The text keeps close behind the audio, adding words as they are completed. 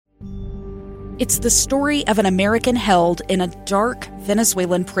It's the story of an American held in a dark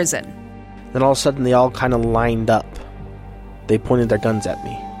Venezuelan prison. Then all of a sudden they all kind of lined up. They pointed their guns at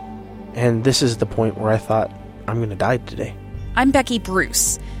me. And this is the point where I thought, I'm going to die today. I'm Becky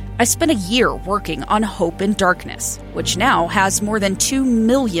Bruce. I spent a year working on Hope in Darkness, which now has more than 2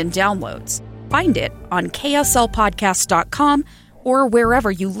 million downloads. Find it on kslpodcast.com or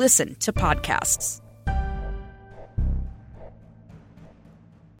wherever you listen to podcasts.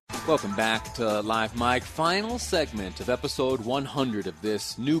 Welcome back to Live Mike, final segment of episode 100 of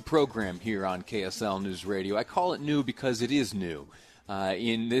this new program here on KSL News Radio. I call it new because it is new.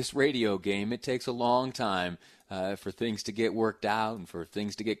 In this radio game, it takes a long time for things to get worked out and for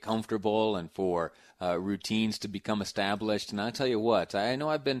things to get comfortable and for routines to become established. And I tell you what, I know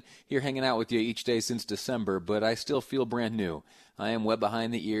I've been here hanging out with you each day since December, but I still feel brand new. I am wet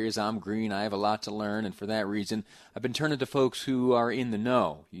behind the ears. I'm green. I have a lot to learn, and for that reason, I've been turning to folks who are in the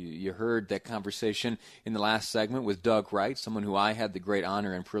know. You heard that conversation in the last segment with Doug Wright, someone who I had the great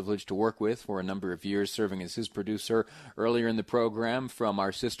honor and privilege to work with for a number of years, serving as his producer earlier in the program from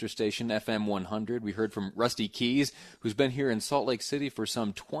our sister station, FM 100. We heard from Rusty Keys, who's been here in Salt Lake City for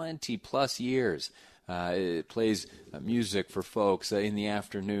some 20-plus years. It plays music for folks in the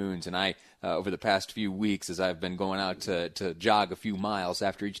afternoons, and I, over the past few weeks, as I've been going out to jog a few miles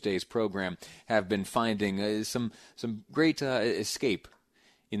after each day's program, have been finding some great escape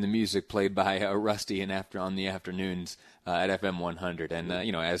in the music played by Rusty and on the afternoons at FM 100. And,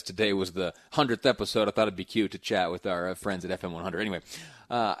 as today was the 100th episode, I thought it'd be cute to chat with our friends at FM 100. Anyway,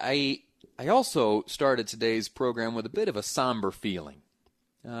 I also started today's program with a bit of a somber feeling.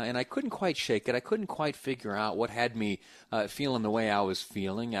 And I couldn't quite shake it. I couldn't quite figure out what had me feeling the way I was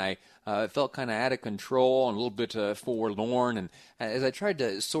feeling. I felt kind of out of control and a little bit forlorn. And as I tried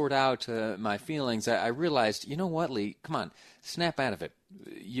to sort out my feelings, I realized, you know what, Lee? Come on, snap out of it.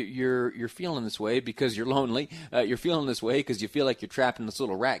 You're feeling this way because you're lonely. You're feeling this way because you feel like you're trapped in this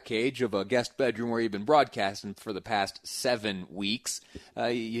little rat cage of a guest bedroom where you've been broadcasting for the past 7 weeks.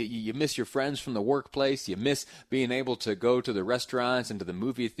 You miss your friends from the workplace. You miss being able to go to the restaurants and to the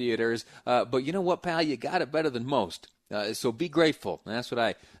movie theaters. But you know what, pal? You got it better than most. So be grateful. And that's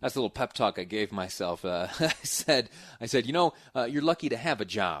the little pep talk I gave myself. I said, you're lucky to have a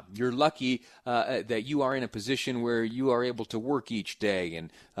job. You're lucky that you are in a position where you are able to work each day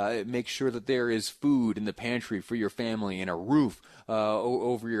and make sure that there is food in the pantry for your family and a roof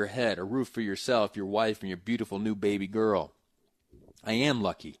over your head, a roof for yourself, your wife, and your beautiful new baby girl. I am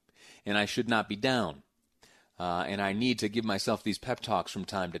lucky, and I should not be down. And I need to give myself these pep talks from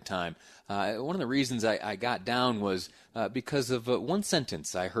time to time. One of the reasons I got down was because of one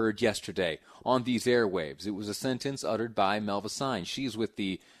sentence I heard yesterday on these airwaves. It was a sentence uttered by Melva Sines. She's with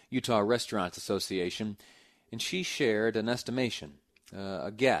the Utah Restaurants Association, and she shared an estimation,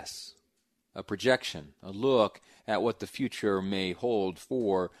 a guess, a projection, a look at what the future may hold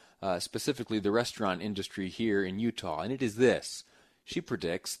for specifically the restaurant industry here in Utah. And it is this. She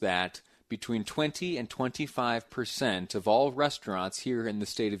predicts that between 20 and 25% of all restaurants here in the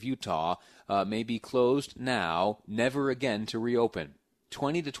state of Utah may be closed now, never again to reopen.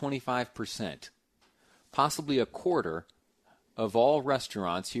 20 to 25%. Possibly a quarter of all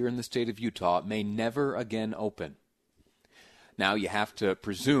restaurants here in the state of Utah may never again open. Now, you have to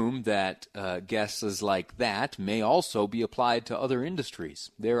presume that guesses like that may also be applied to other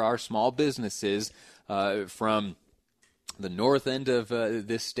industries. There are small businesses from the north end of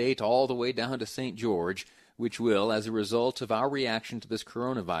this state all the way down to St. George, which will, as a result of our reaction to this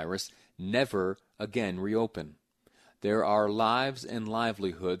coronavirus, never again reopen. There are lives and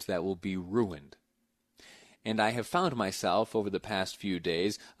livelihoods that will be ruined. And I have found myself over the past few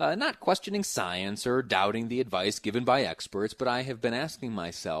days not questioning science or doubting the advice given by experts, but I have been asking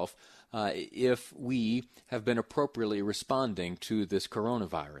myself if we have been appropriately responding to this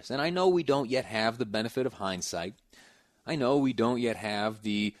coronavirus. And I know we don't yet have the benefit of hindsight. I know we don't yet have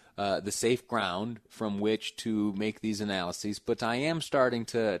the safe ground from which to make these analyses, but I am starting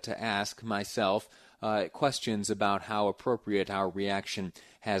to ask myself questions about how appropriate our reaction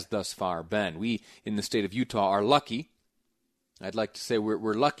has thus far been. We, in the state of Utah, are lucky. I'd like to say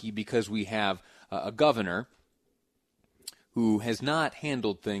we're lucky because we have a governor who has not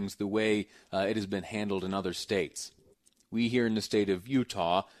handled things the way it has been handled in other states. We here in the state of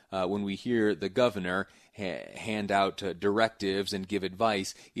Utah, when we hear the governor hand out directives and give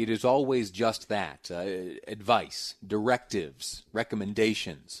advice, it is always just that, advice, directives,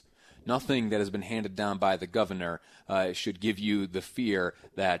 recommendations. Nothing that has been handed down by the governor should give you the fear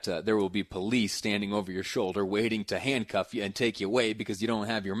that there will be police standing over your shoulder waiting to handcuff you and take you away because you don't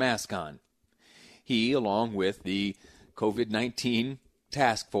have your mask on. He, along with the COVID-19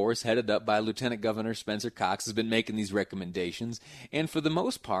 task force headed up by Lieutenant Governor Spencer Cox has been making these recommendations, and for the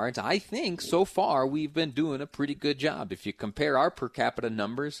most part, I think so far we've been doing a pretty good job. If you compare our per capita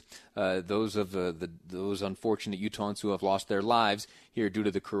numbers, those of those unfortunate Utahns who have lost their lives here due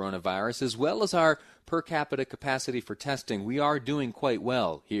to the coronavirus, as well as our per capita capacity for testing, we are doing quite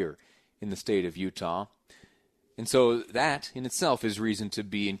well here in the state of Utah. And so that in itself is reason to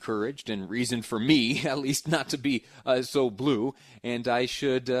be encouraged, and reason for me, at least, not to be so blue. And I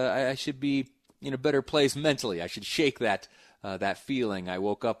should be in a better place mentally. I should shake that feeling I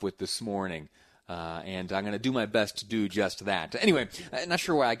woke up with this morning. And I'm going to do my best to do just that. Anyway, I'm not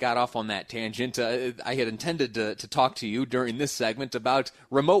sure why I got off on that tangent. I had intended to talk to you during this segment about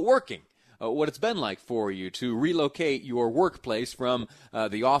remote working. What it's been like for you to relocate your workplace from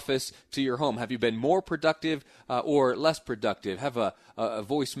the office to your home. Have you been more productive or less productive? Have a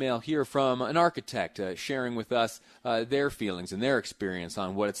voicemail here from an architect sharing with us their feelings and their experience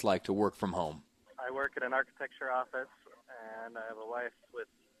on what it's like to work from home. I work in an architecture office, and I have a wife with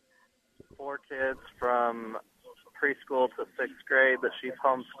 4 kids from preschool to 6th grade that she's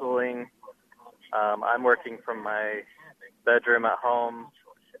homeschooling. I'm working from my bedroom at home.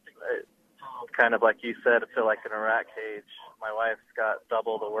 Kind of like you said, I feel like in a rat cage. My wife's got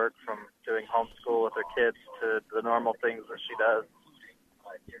double the work from doing homeschool with her kids to the normal things that she does.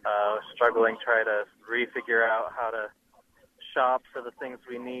 Struggling, try to refigure out how to shop for the things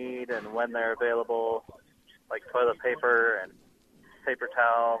we need and when they're available, like toilet paper and paper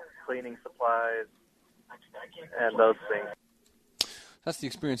towel, cleaning supplies, and those things. That's the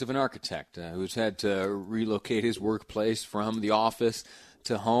experience of an architect who's had to relocate his workplace from the office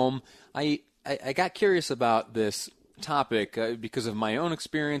to home. I got curious about this topic because of my own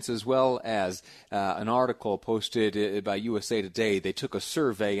experience, as well as an article posted by USA Today. They took a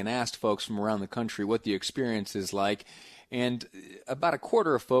survey and asked folks from around the country what the experience is like. And about a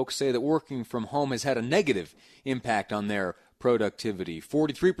quarter of folks say that working from home has had a negative impact on their productivity.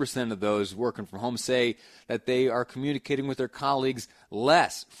 43% of those working from home say that they are communicating with their colleagues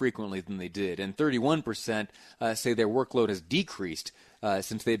less frequently than they did. And 31% say their workload has decreased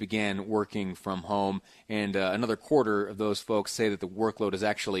since they began working from home, and another quarter of those folks say that the workload has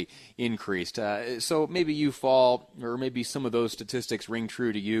actually increased. So maybe you fall, or maybe some of those statistics ring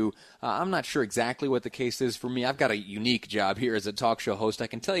true to you. I'm not sure exactly what the case is for me. I've got a unique job here as a talk show host. I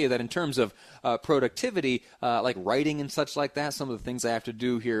can tell you that in terms of productivity, like writing and such like that, some of the things I have to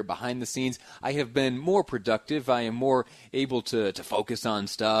do here behind the scenes, I have been more productive. I am more able to focus on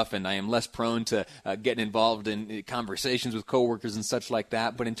stuff, and I am less prone to getting involved in conversations with coworkers and such like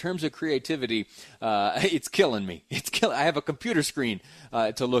that. But in terms of creativity, it's killing me. I have a computer screen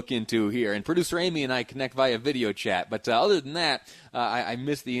to look into here, and producer Amy and I connect via video chat. But other than that, I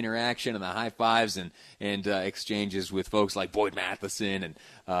miss the interaction and the high fives and exchanges with folks like Boyd Matheson and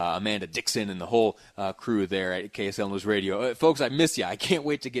Amanda Dixon and the whole crew there at KSL News Radio. Folks, I miss you. I can't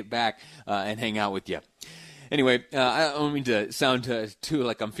wait to get back and hang out with you. Anyway, I don't mean to sound too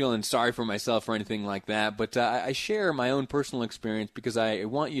like I'm feeling sorry for myself or anything like that, but I share my own personal experience because I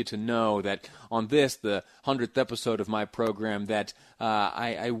want you to know that on this, the 100th episode of my program, that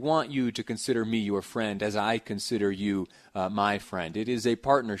I want you to consider me your friend as I consider you my friend. It is a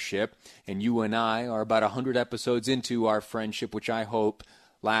partnership, and you and I are about 100 episodes into our friendship, which I hope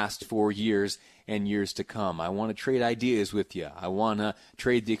lasts for years and years to come. I want to trade ideas with you. I want to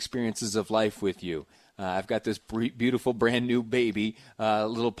trade the experiences of life with you. I've got this beautiful brand new baby,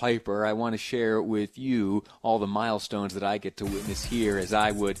 little Piper. I want to share with you all the milestones that I get to witness here, as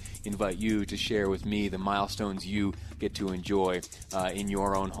I would invite you to share with me the milestones you get to enjoy in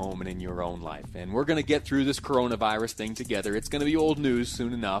your own home and in your own life. And we're going to get through this coronavirus thing together. It's going to be old news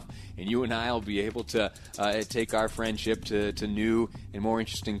soon enough, and you and I will be able to take our friendship to new and more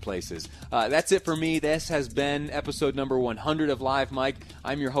interesting places. That's it for me. This has been episode number 100 of Live Mike.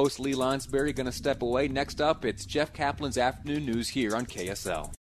 I'm your host, Lee Lonsberry, going to step away. Next up, it's Jeff Kaplan's Afternoon News here on KSL.